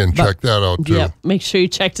 Again, check that out, too. Yep, make sure you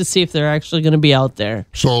check to see if they're actually going to be out there.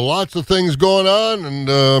 So lots of things going on, and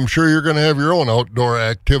I'm sure you're going to have your own outdoor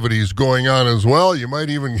activities going on as well. You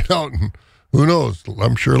might even get out and, who knows,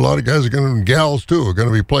 I'm sure a lot of guys and gals, too, are going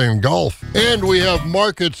to be playing golf. And we have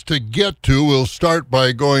markets to get to. We'll start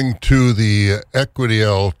by going to the Equity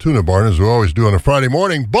Altoona Barn, as we always do on a Friday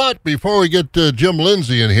morning. But before we get Jim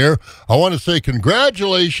Lindsay in here, I want to say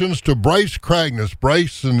congratulations to Bryce Cragness.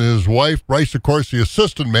 Bryce and his wife, Bryce, of course, the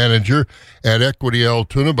assistant manager at Equity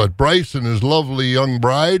Altoona, but Bryce and his lovely young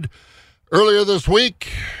bride, earlier this week,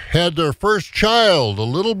 had their first child, a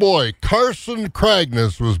little boy. Carson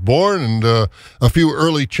Cragness was born, and a few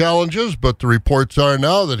early challenges, but the reports are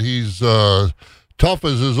now that he's tough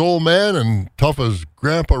as his old man and tough as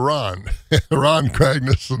Grandpa Ron, Ron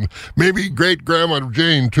Cragness, and maybe great-grandma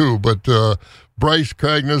Jane, too. But Bryce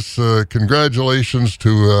Cragness, congratulations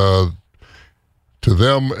to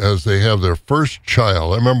them as they have their first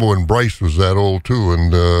child. I remember when Bryce was that old, too,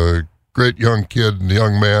 and great young kid and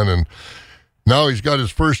young man, and now he's got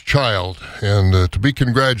his first child, and to be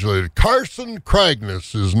congratulated. Carson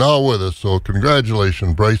Cragness is now with us, so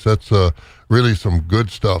congratulations, Bryce. That's really some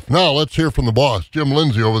good stuff. Now, let's hear from the boss, Jim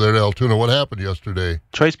Lindsay over there at Altoona. What happened yesterday?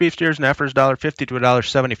 Choice beef steers and heifers $1.50 to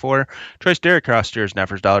 $1.74. Choice dairy cross steers and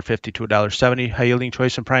heifers $1.50 to $1.70. High yielding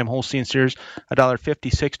choice and prime Holstein steers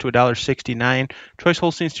 $1.56 to $1.69. Choice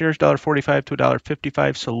Holstein steers $1.45 to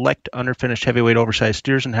 $1.55. Select underfinished heavyweight oversized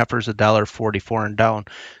steers and heifers $1.44 and down.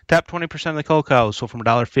 Top 20% of the cull cows sold from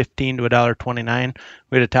 $1.15 to $1.29.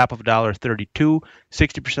 We had a top of $1.32.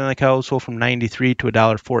 60% of the cows sold from $93 to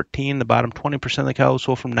 $1.14. The bottom 20% of the cows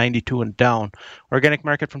sold from $92 and down. Organic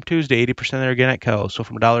market from Tuesday, 80% of the organic cows sold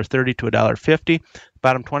from $1.30 to $1.50.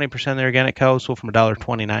 Bottom 20% of the organic cows sold from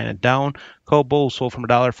 $1.29 and down. Cull bulls sold from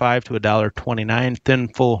 $1.05 to $1.29. Thin,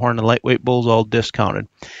 full horn, and lightweight bulls all discounted.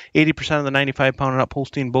 80% of the 95-pound and up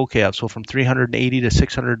Holstein bull calves sold from $380 to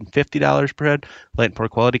 $650 per head. Light and poor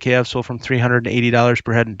quality calves sold from $380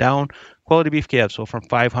 per head and down. Quality beef calves sold from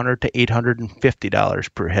 $500 to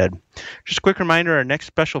 $850 per head. Just a quick reminder, our next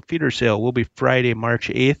special feeder sale will be Friday, March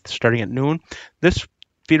 8th, starting at noon. This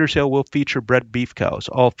feeder sale will feature bred beef cows.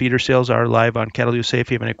 All feeder sales are live on Cattle USA. If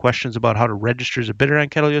you have any questions about how to register as a bidder on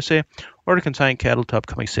Cattle USA or to consign cattle to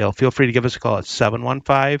upcoming sale, feel free to give us a call at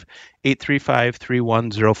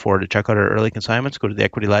 715-835-3104. To check out our early consignments, go to the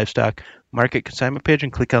Equity Livestock Market consignment page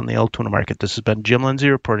and click on the Altoona Market. This has been Jim Lindsay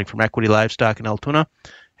reporting from Equity Livestock in Altoona.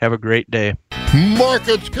 Have a great day.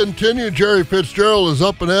 Markets continue. Jerry Fitzgerald is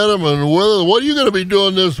up and at 'em. And what are you going to be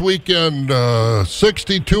doing this weekend?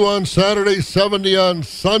 62 on Saturday, 70 on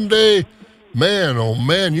Sunday. Man, oh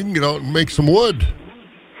man, you can get out and make some wood.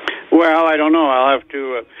 Well, I don't know. I'll have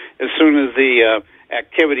to, as soon as the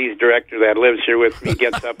activities director that lives here with me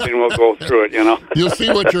gets up, then we'll go through it, You'll see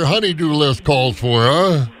what your honey-do list calls for,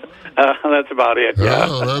 huh? That's about it, yeah.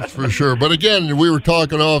 Oh, that's for sure. But again, we were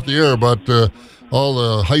talking off the air about all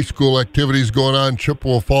the high school activities going on,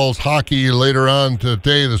 Chippewa Falls hockey later on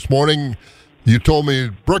today, this morning. You told me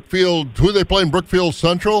Brookfield, who are they playing, Brookfield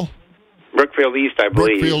Central? Brookfield East, I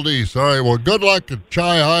believe. Brookfield East. All right, well, good luck at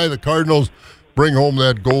Chi High. The Cardinals bring home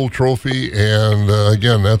that gold trophy, and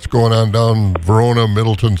again, that's going on down Verona,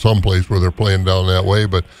 Middleton, someplace where they're playing down that way.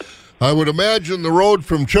 But I would imagine the road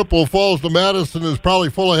from Chippewa Falls to Madison is probably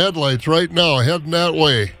full of headlights right now, heading that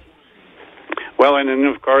way. Well, and then,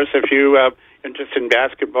 of course, if you interested in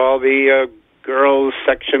basketball, the girls'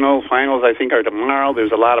 sectional finals, I think, are tomorrow.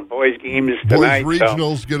 There's a lot of boys' games tonight. Boys'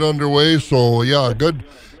 regionals get underway, so, yeah, good.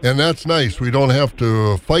 And that's nice. We don't have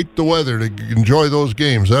to fight the weather to enjoy those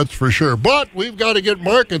games, that's for sure. But we've got to get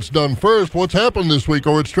markets done first. What's happened this week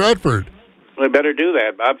over at Stratford? We better do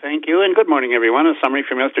that, Bob. Thank you. And good morning, everyone. A summary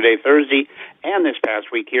from yesterday, Thursday, and this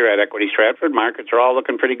past week here at Equity Stratford. Markets are all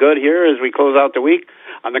looking pretty good here as we close out the week.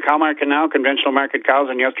 On the cow market now, conventional market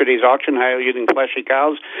cows in yesterday's auction, high-yielding fleshy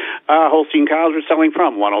cows. Holstein cows were selling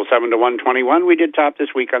from 107 to 121. We did top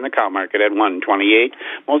this week on the cow market at 128.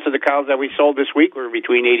 Most of the cows that we sold this week were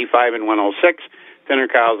between 85 and 106. Thinner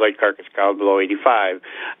cows like carcass cows below 85.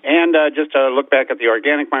 And just to look back at the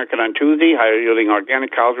organic market on Tuesday, higher-yielding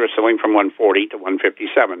organic cows were selling from 140 to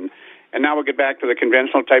 157. And now we'll get back to the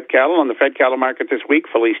conventional type cattle on the fed cattle market this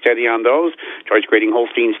week, fully steady on those. Choice grading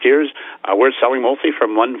Holstein steers, we're selling mostly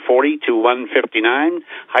from 140 to 159.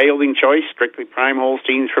 High yielding choice, strictly prime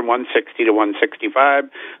Holsteins from 160 to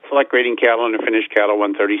 165. Select grading cattle and finished cattle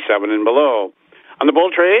 137 and below. On the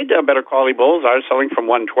bull trade, better quality bulls are selling from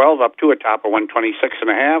 112 up to a top of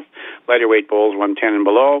 126.5. Lighter weight bulls 110 and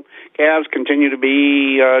below. Calves continue to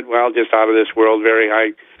be, just out of this world, very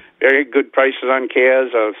high. Very good prices on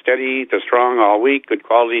calves, steady to strong all week. Good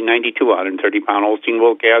quality, 90 to 130-pound Holstein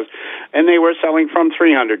bull calves. And they were selling from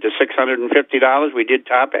 $300 to $650. We did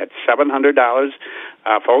top at $700,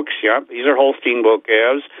 folks. Yeah, these are Holstein bull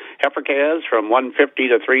calves. Heifer calves from $150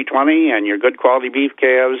 to $320, and your good quality beef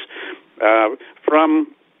calves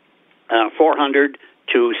from $400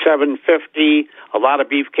 to $750. A lot of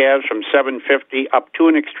beef calves from $750 up to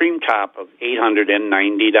an extreme top of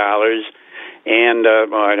 $890. And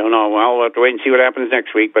I don't know. Well, we'll have to wait and see what happens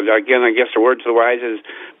next week. But again, I guess the words of the wise is,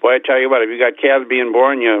 boy, I tell you what, if you got calves being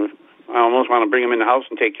born, you almost want to bring them in the house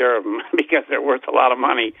and take care of them because they're worth a lot of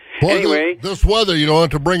money. Boy, anyway, this weather, you don't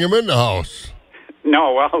have to bring them in the house.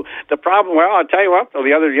 No, well, the problem. Well, I'll tell you what.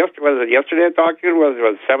 Yesterday I talked to you was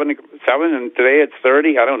 7, and today it's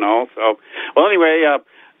 30. I don't know. So, well, anyway,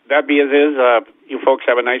 that be as is. You folks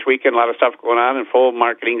have a nice weekend. A lot of stuff going on, and full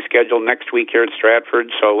marketing schedule next week here at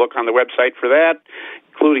Stratford. So look on the website for that,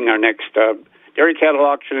 including our next dairy cattle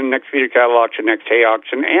auction, next feeder cattle auction, next hay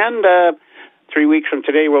auction, and 3 weeks from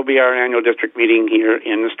today will be our annual district meeting here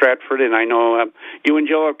in Stratford. And I know you and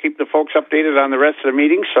Jill will keep the folks updated on the rest of the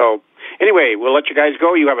meeting. So anyway, we'll let you guys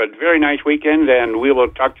go. You have a very nice weekend, and we will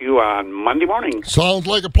talk to you on Monday morning. Sounds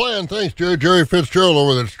like a plan. Thanks, Jerry. Jerry Fitzgerald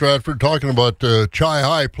over there at Stratford talking about Chi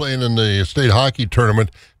High playing in the state hockey tournament.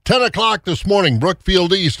 10 o'clock this morning,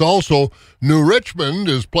 Brookfield East. Also, New Richmond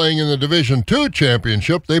is playing in the Division II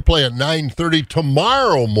championship. They play at 9:30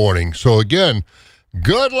 tomorrow morning. So, again,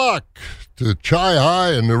 good luck to Chi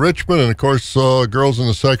High and New Richmond. And, of course, girls in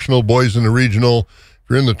the sectional, boys in the regional. If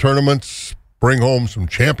you're in the tournaments, bring home some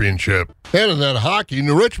championship. And in that hockey,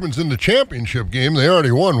 New Richmond's in the championship game. They already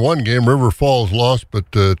won one game. River Falls lost, but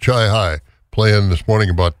Chi High playing this morning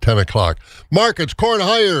about 10 o'clock. Markets, corn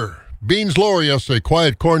higher, beans lower yesterday.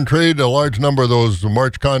 Quiet corn trade, a large number of those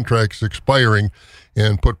March contracts expiring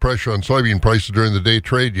and put pressure on soybean prices during the day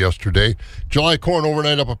trade yesterday. July corn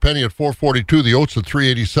overnight up a penny at $4.42. The oats at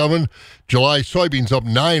 $3.87. July soybeans up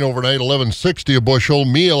 9 overnight, $11.60 a bushel.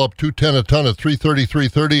 Meal up $2.10 a ton at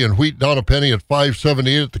 $3.30, and wheat down a penny at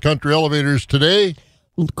 $5.78 at the country elevators today.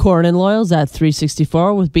 Corn and oils at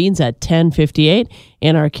 $3.64 with beans at $10.58.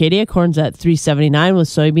 In Arcadia, corn's at $3.79 with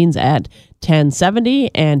soybeans at $10.70.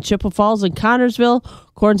 And Chippewa Falls and Connorsville,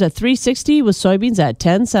 corn's at $3.60 with soybeans at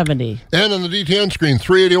 $10.70. And on the DTN screen,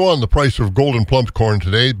 $3.81 the price of Golden Plumps corn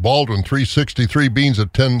today. Baldwin $3.63, beans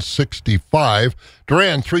at $10.65.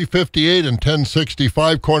 Duran $3.58 and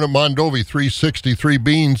 $10.65. Corn at Mondovi $3.63,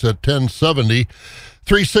 beans at $10.70.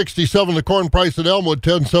 $3.67 the corn price at Elmwood,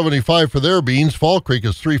 $10.75 for their beans. Fall Creek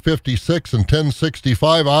is $3.56 and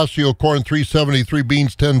 $10.65. Osseo corn $3.73,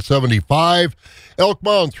 beans $10.75. Elk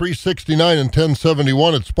Mound $3.69 and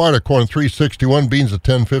 $10.71. At Sparta corn $3.61, beans at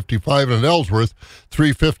 $10.55. And at Ellsworth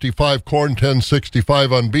 $3.55 corn,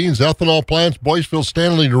 $10.65 on beans. Ethanol plants, Boyceville,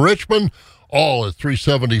 Stanley, to Richmond, all at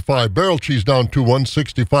 $3.75. Barrel cheese down to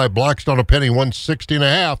 $1.65. Blocks down a penny,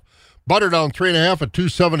 $1.60.5. Butter down 3.5 at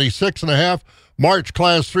 $2.76.5. March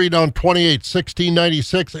Class 3 down 28,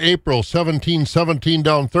 $16.96. April 17.17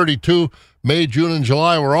 down 32. May, June, and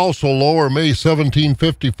July were also lower. May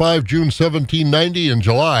 17.55, June 17.90, and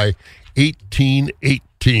July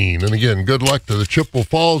 18.18. And again, good luck to the Chippewa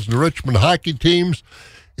Falls and the Richmond hockey teams,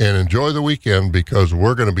 and enjoy the weekend because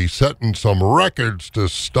we're going to be setting some records to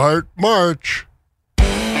start March.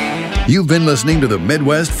 You've been listening to the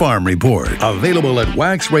Midwest Farm Report, available at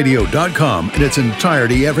waxradio.com in its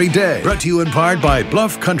entirety every day. Brought to you in part by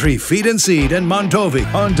Bluff Country Feed and Seed and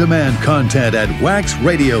Mondovi. On-demand content at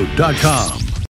waxradio.com.